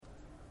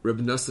Reb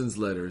Noson's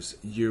Letters,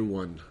 Year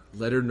 1,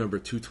 Letter number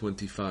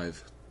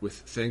 225, with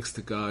thanks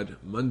to God,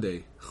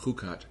 Monday,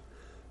 Chukat,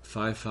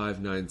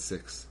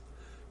 5596.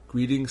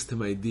 Greetings to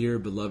my dear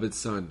beloved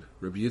son,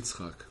 Reb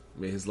Yitzchak,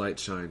 may his light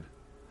shine.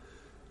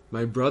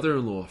 My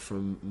brother-in-law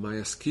from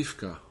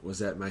Mayaskivka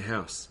was at my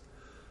house,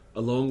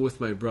 along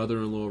with my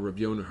brother-in-law Reb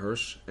Yonah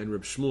Hirsch and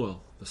Reb Shmuel,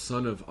 the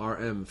son of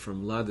R.M.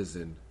 from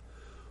Ladazin,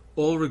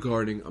 all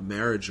regarding a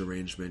marriage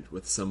arrangement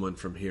with someone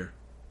from here.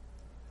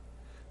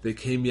 They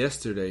came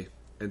yesterday,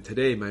 and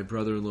today my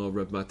brother-in-law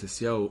Reb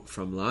Matisyahu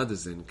from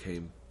Ladazin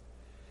came.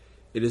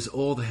 It is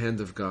all the hand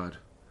of God.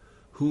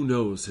 Who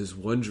knows his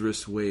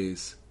wondrous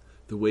ways,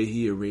 the way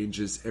he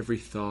arranges every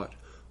thought,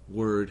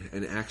 word,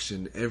 and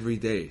action every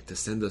day to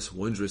send us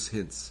wondrous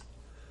hints.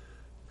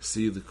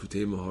 See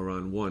Likutei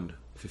Moharan 1,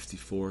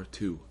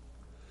 54-2.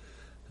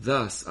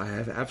 Thus, I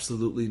have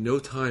absolutely no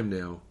time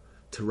now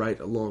to write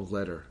a long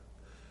letter.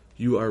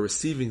 You are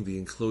receiving the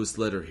enclosed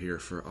letter here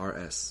for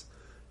R.S.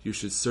 You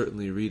should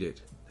certainly read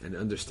it, and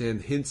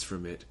understand hints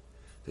from it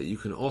that you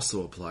can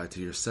also apply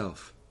to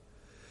yourself.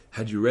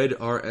 Had you read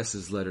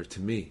R.S.'s letter to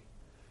me,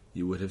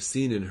 you would have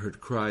seen and heard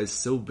cries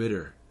so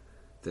bitter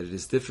that it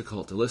is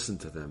difficult to listen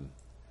to them.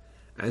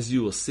 As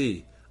you will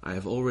see, I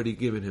have already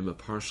given him a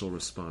partial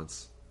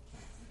response.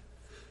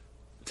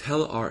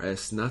 Tell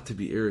R.S. not to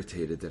be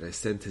irritated that I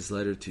sent his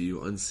letter to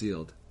you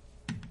unsealed.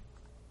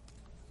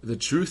 The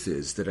truth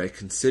is that I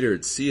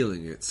considered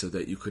sealing it so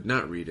that you could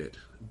not read it,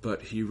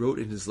 but he wrote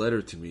in his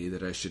letter to me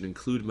that I should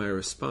include my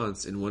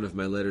response in one of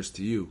my letters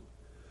to you.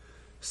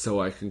 So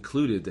I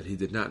concluded that he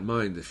did not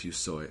mind if you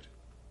saw it.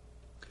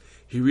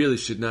 He really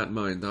should not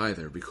mind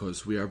either,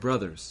 because we are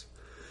brothers,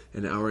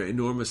 and our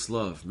enormous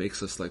love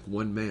makes us like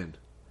one man.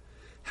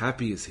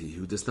 Happy is he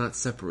who does not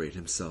separate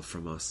himself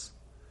from us.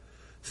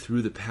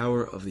 Through the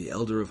power of the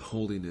Elder of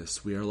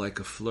Holiness, we are like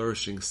a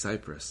flourishing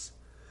cypress.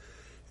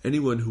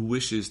 Anyone who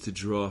wishes to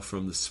draw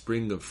from the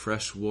spring of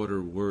fresh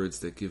water words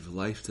that give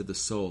life to the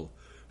soul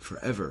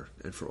forever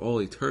and for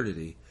all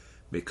eternity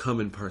may come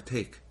and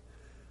partake.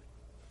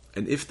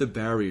 And if the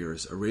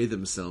barriers array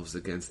themselves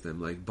against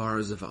them like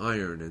bars of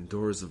iron and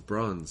doors of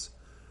bronze,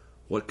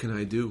 what can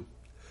I do?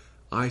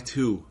 I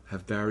too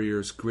have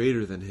barriers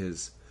greater than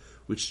his,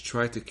 which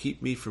try to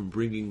keep me from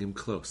bringing him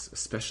close,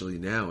 especially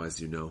now, as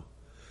you know.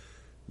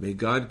 May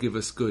God give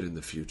us good in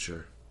the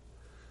future.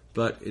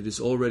 But it is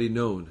already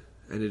known,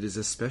 and it is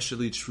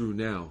especially true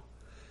now,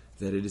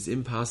 that it is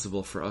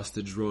impossible for us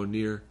to draw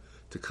near,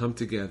 to come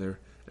together,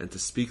 and to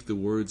speak the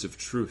words of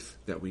truth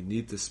that we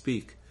need to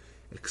speak,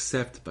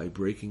 except by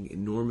breaking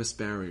enormous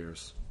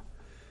barriers.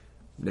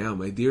 Now,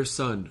 my dear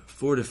son,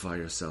 fortify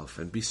yourself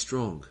and be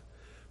strong.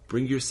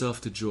 Bring yourself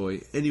to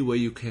joy any way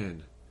you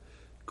can.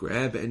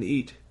 Grab and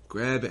eat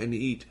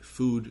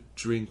food,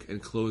 drink,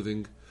 and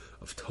clothing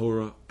of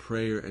Torah,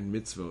 prayer, and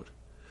mitzvot.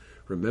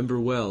 Remember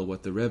well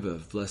what the Rebbe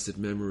of blessed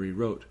memory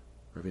wrote,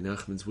 Rabbi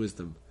Nachman's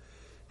wisdom.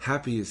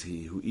 Happy is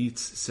he who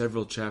eats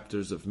several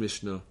chapters of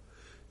Mishnah,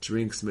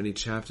 drinks many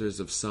chapters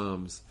of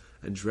Psalms,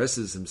 and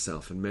dresses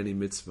himself in many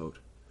mitzvot.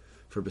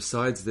 For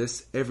besides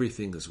this,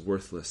 everything is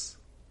worthless.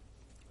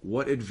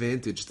 What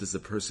advantage does a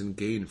person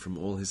gain from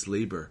all his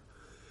labor?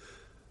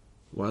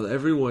 While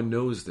everyone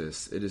knows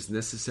this, it is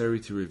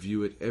necessary to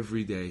review it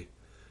every day,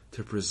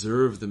 to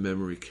preserve the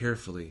memory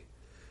carefully,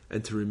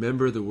 and to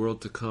remember the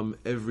world to come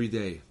every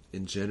day,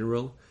 in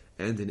general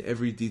and in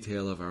every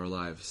detail of our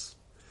lives.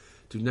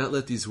 Do not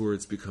let these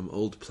words become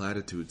old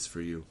platitudes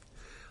for you.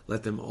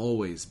 Let them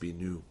always be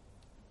new.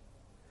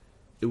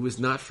 It was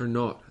not for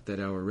naught that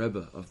our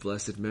Rebbe of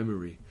blessed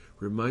memory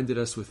reminded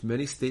us with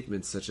many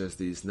statements such as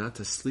these not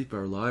to sleep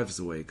our lives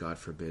away, God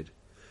forbid.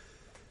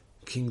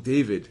 King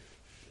David,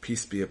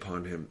 peace be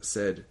upon him,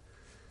 said,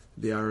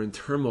 "They are in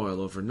turmoil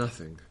over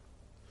nothing.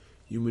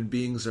 Human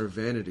beings are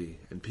vanity,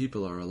 and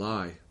people are a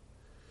lie,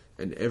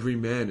 and every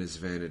man is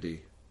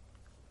vanity."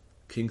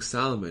 King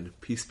Solomon,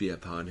 peace be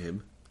upon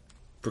him,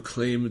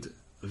 proclaimed,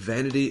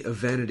 "Vanity of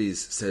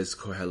vanities," says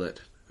Kohelet,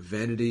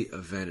 "vanity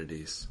of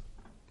vanities."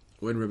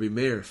 When Rabbi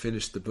Meir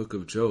finished the book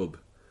of Job,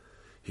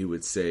 he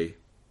would say,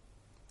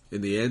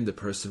 "In the end the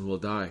person will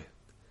die.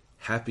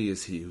 Happy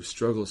is he who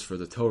struggles for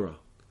the Torah."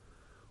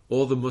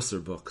 All the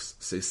Musar books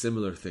say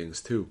similar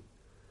things too.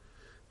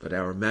 But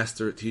our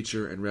master,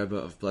 teacher, and Rebbe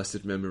of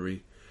blessed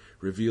memory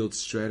revealed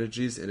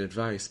strategies and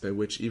advice by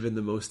which even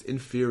the most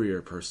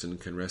inferior person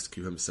can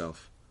rescue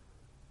himself.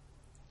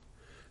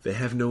 They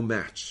have no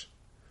match.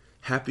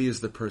 Happy is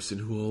the person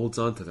who holds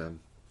on to them.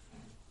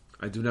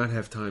 I do not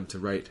have time to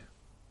write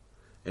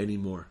any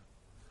more.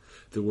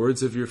 The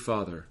words of your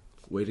father,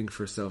 waiting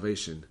for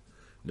salvation,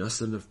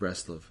 Noson of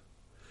Breslov.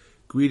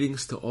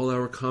 Greetings to all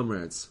our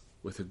comrades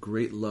with a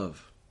great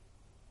love.